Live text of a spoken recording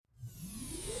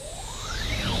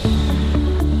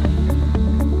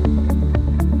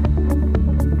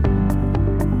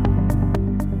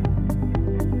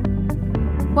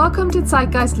Welcome to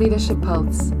Zeitgeist Leadership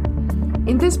Pulse.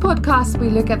 In this podcast, we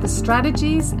look at the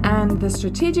strategies and the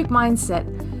strategic mindset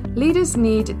leaders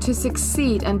need to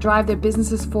succeed and drive their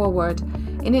businesses forward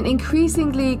in an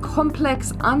increasingly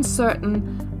complex,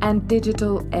 uncertain, and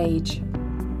digital age.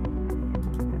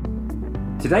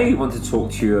 Today we want to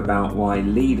talk to you about why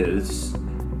leaders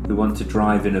who want to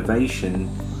drive innovation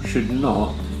should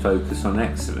not focus on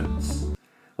excellence.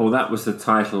 Well, that was the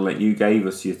title that you gave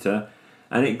us, Jutta,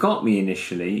 and it got me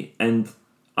initially, and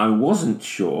I wasn't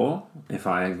sure if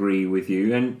I agree with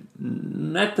you,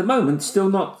 and at the moment still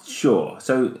not sure.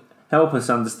 So help us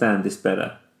understand this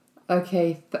better.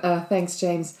 Okay, thanks,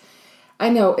 James. I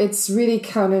know it's really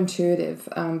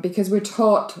counterintuitive because we're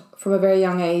taught from a very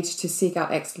young age to seek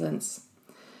out excellence.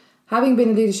 Having been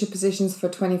in leadership positions for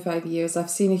 25 years, I've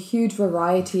seen a huge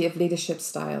variety of leadership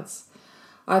styles.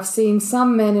 I've seen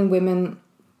some men and women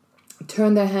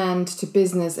turn their hand to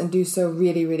business and do so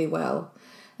really, really well.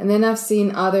 And then I've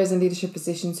seen others in leadership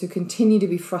positions who continue to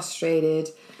be frustrated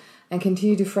and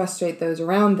continue to frustrate those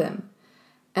around them.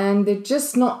 And they're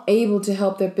just not able to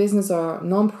help their business or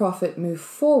nonprofit move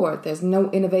forward. There's no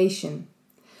innovation.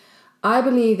 I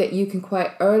believe that you can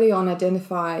quite early on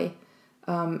identify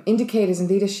indicators in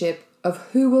leadership of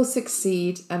who will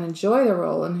succeed and enjoy their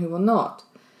role and who will not.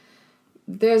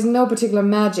 There's no particular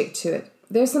magic to it.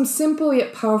 There's some simple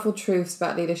yet powerful truths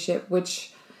about leadership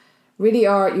which really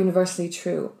are universally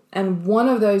true. And one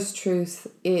of those truths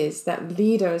is that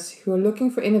leaders who are looking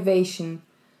for innovation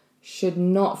should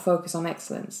not focus on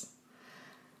excellence.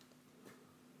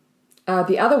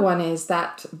 The other one is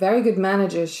that very good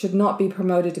managers should not be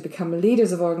promoted to become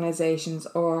leaders of organizations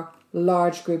or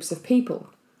large groups of people.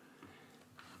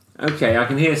 Okay, I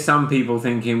can hear some people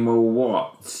thinking, well,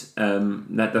 what?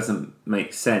 That doesn't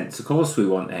make sense. Of course we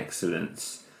want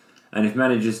excellence. And if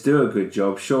managers do a good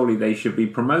job, surely they should be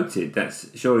promoted.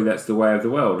 Surely that's the way of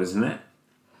the world, isn't it?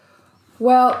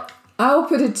 Well, I'll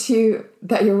put it to you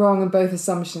that you're wrong in both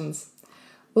assumptions.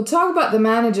 We'll talk about the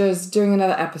managers during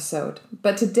another episode.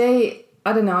 But today,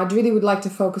 I really would like to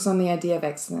focus on the idea of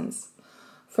excellence.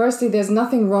 Firstly, there's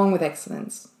nothing wrong with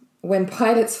excellence. When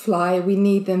pilots fly, we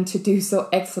need them to do so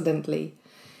excellently.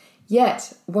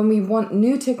 Yet, when we want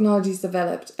new technologies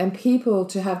developed and people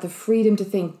to have the freedom to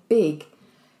think big,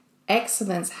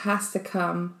 excellence has to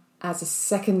come as a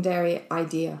secondary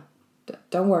idea.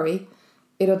 Don't worry,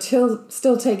 it'll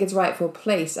still take its rightful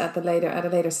place at a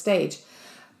later stage.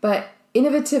 But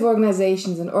innovative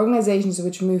organizations and organizations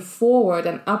which move forward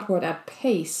and upward at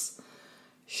pace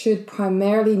should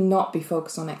primarily not be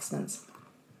focused on excellence.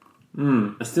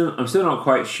 I'm still not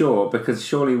quite sure, because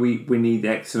surely we need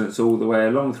excellence all the way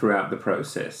along throughout the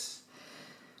process.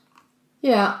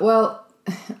 Yeah, well,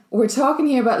 we're talking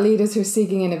here about leaders who are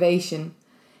seeking innovation.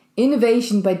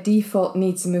 Innovation by default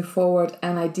needs to move forward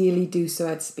and ideally do so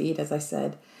at speed, as I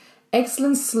said.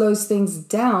 Excellence slows things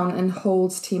down and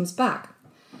holds teams back.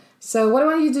 So what I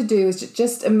want you to do is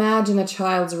just imagine a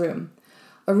child's room.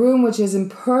 A room which is in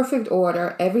perfect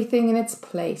order, everything in its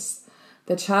place.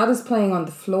 The child is playing on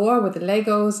the floor with the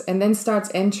Legos and then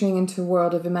starts entering into a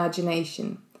world of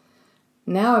imagination.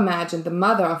 Now imagine the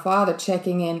mother or father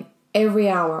checking in every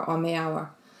hour on the hour.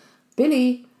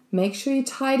 Billy, make sure you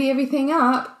tidy everything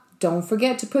up. Don't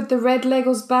forget to put the red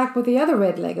Legos back with the other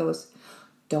red Legos.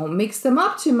 Don't mix them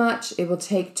up too much. It will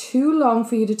take too long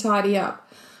for you to tidy up.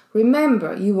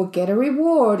 Remember, you will get a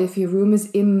reward if your room is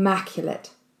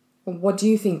immaculate. What do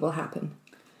you think will happen?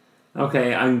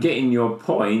 Okay, I'm getting your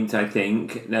point. I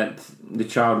think that the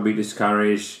child will be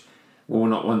discouraged, will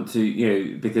not want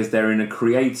to, because they're in a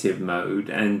creative mode,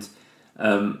 and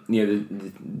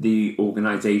the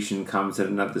organisation comes at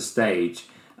another stage.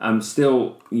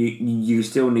 Still, you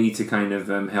still need to kind of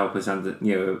help us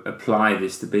apply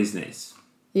this to business.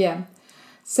 Yeah.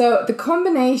 So the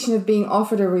combination of being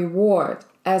offered a reward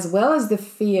as well as the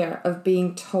fear of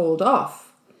being told off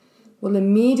will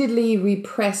immediately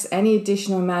repress any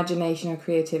additional imagination or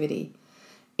creativity.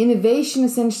 Innovation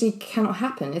essentially cannot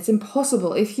happen. It's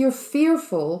impossible. If you're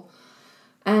fearful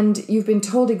and you've been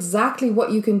told exactly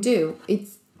what you can do,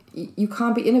 you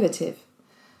can't be innovative.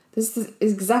 This is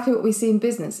exactly what we see in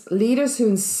business. Leaders who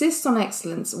insist on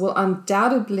excellence will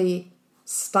undoubtedly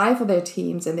stifle their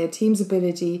teams and their team's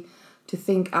ability to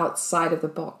think outside of the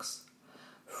box.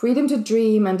 Freedom to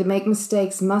dream and to make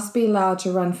mistakes must be allowed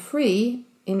to run free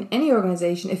in any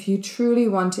organization if you truly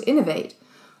want to innovate.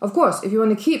 Of course, if you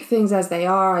want to keep things as they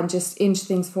are and just inch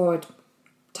things forward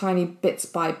tiny bits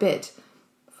by bit,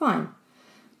 fine.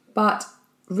 But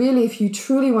really, if you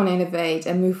truly want to innovate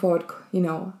and move forward,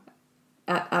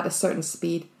 at a certain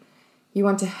speed, you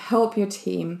want to help your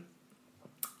team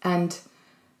and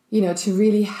to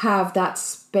really have that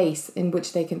space in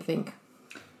which they can think.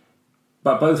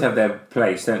 But both have their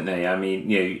place, don't they? I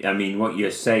mean, what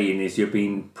you're saying is you're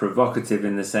being provocative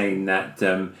in the saying that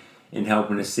in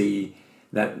helping us see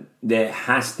that there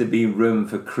has to be room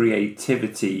for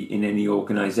creativity in any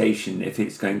organisation if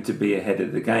it's going to be ahead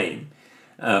of the game.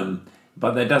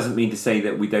 But that doesn't mean to say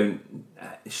that we don't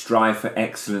strive for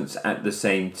excellence at the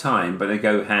same time, but they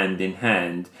go hand in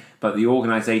hand. But the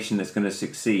organisation that's going to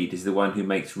succeed is the one who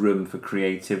makes room for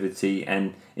creativity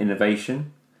and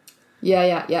innovation.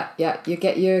 Yeah.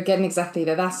 You're getting exactly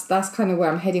there. That's kind of where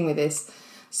I'm heading with this.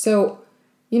 So,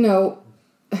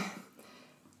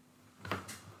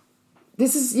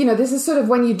 this is sort of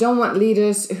when you don't want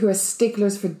leaders who are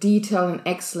sticklers for detail and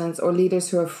excellence, or leaders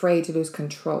who are afraid to lose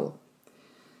control.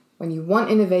 When you want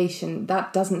innovation,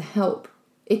 that doesn't help.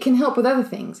 It can help with other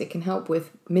things. It can help with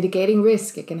mitigating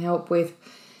risk. It can help with,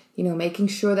 making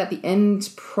sure that the end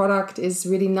product is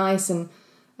really nice and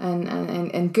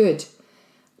good.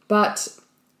 But,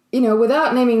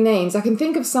 without naming names, I can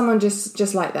think of someone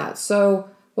just like that. So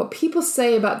what people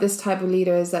say about this type of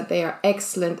leader is that they are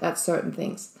excellent at certain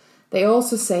things. They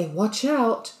also say, watch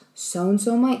out,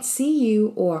 so-and-so might see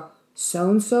you, or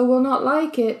so-and-so will not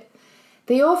like it.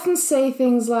 They often say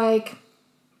things like,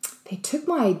 they took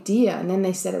my idea and then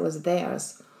they said it was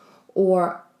theirs.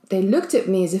 Or they looked at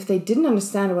me as if they didn't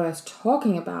understand what I was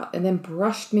talking about and then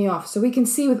brushed me off. So we can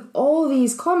see with all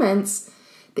these comments,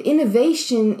 the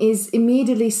innovation is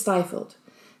immediately stifled.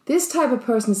 This type of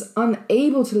person is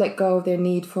unable to let go of their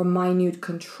need for minute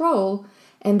control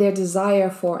and their desire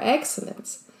for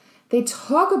excellence. They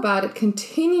talk about it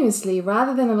continuously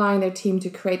rather than allowing their team to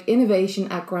create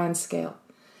innovation at grand scale.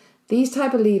 These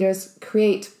type of leaders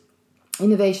create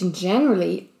innovation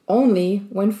generally only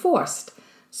when forced.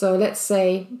 So let's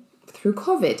say through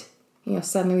COVID,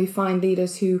 suddenly we find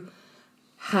leaders who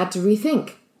had to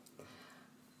rethink.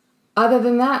 Other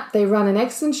than that, they run an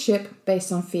excellent ship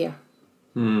based on fear.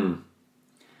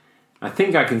 I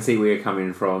think I can see where you're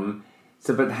coming from.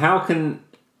 So, but how can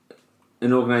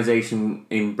an organisation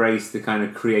embrace the kind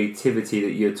of creativity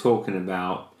that you're talking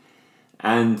about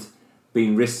and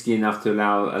being risky enough to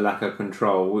allow a lack of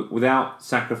control without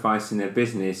sacrificing their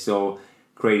business or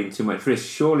creating too much risk?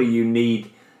 Surely you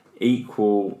need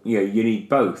equal, you need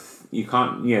both. You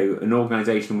can't, an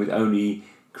organisation with only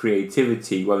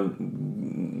creativity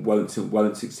won't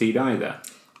succeed either.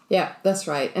 Yeah, that's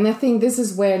right. And I think this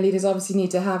is where leaders obviously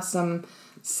need to have some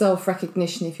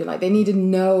self-recognition, if you like. They need to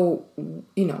know,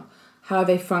 how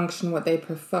they function, what they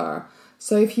prefer.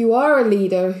 So if you are a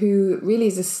leader who really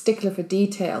is a stickler for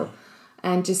detail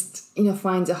and just,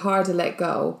 finds it hard to let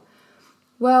go,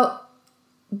 well,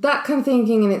 that kind of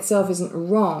thinking in itself isn't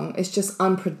wrong. It's just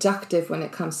unproductive when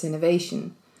it comes to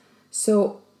innovation.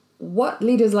 So what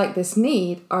leaders like this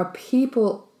need are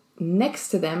people next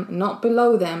to them, not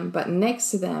below them, but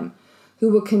next to them, who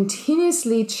will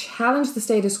continuously challenge the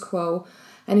status quo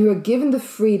and who are given the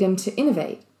freedom to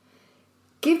innovate.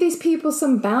 Give these people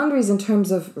some boundaries in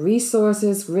terms of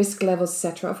resources, risk levels,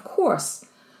 etc., of course.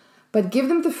 But give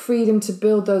them the freedom to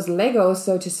build those Legos,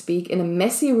 so to speak, in a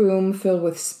messy room filled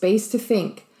with space to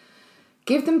think.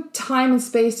 Give them time and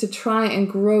space to try and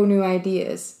grow new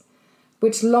ideas,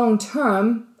 which long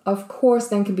term, of course,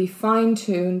 then can be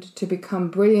fine-tuned to become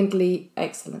brilliantly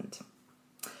excellent.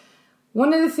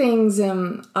 One of the things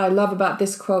I love about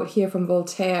this quote here from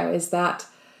Voltaire is that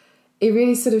it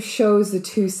really sort of shows the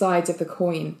two sides of the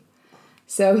coin.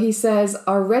 So he says,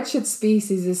 our wretched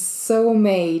species is so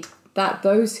made that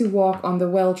those who walk on the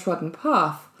well-trodden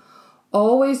path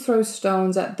always throw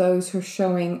stones at those who are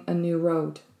showing a new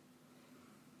road.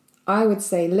 I would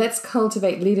say, let's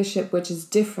cultivate leadership which is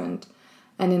different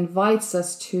and invites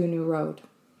us to a new road.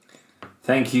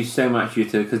 Thank you so much,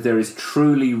 Jutta, because there is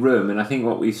truly room, and I think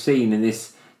what we've seen in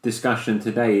this discussion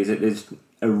today is that there's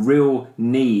a real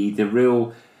need, a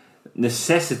real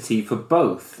necessity for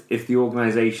both if the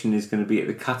organisation is going to be at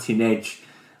the cutting edge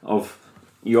of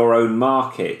your own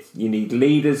market. You need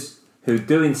leaders who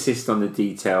do insist on the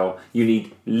detail. You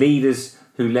need leaders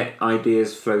who let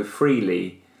ideas flow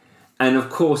freely. And of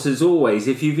course, as always,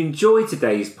 if you've enjoyed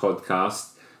today's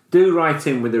podcast, do write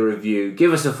in with a review.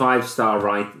 Give us a 5-star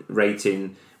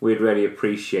rating. We'd really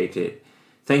appreciate it.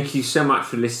 Thank you so much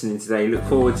for listening today. Look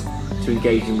forward to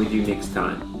engaging with you next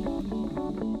time.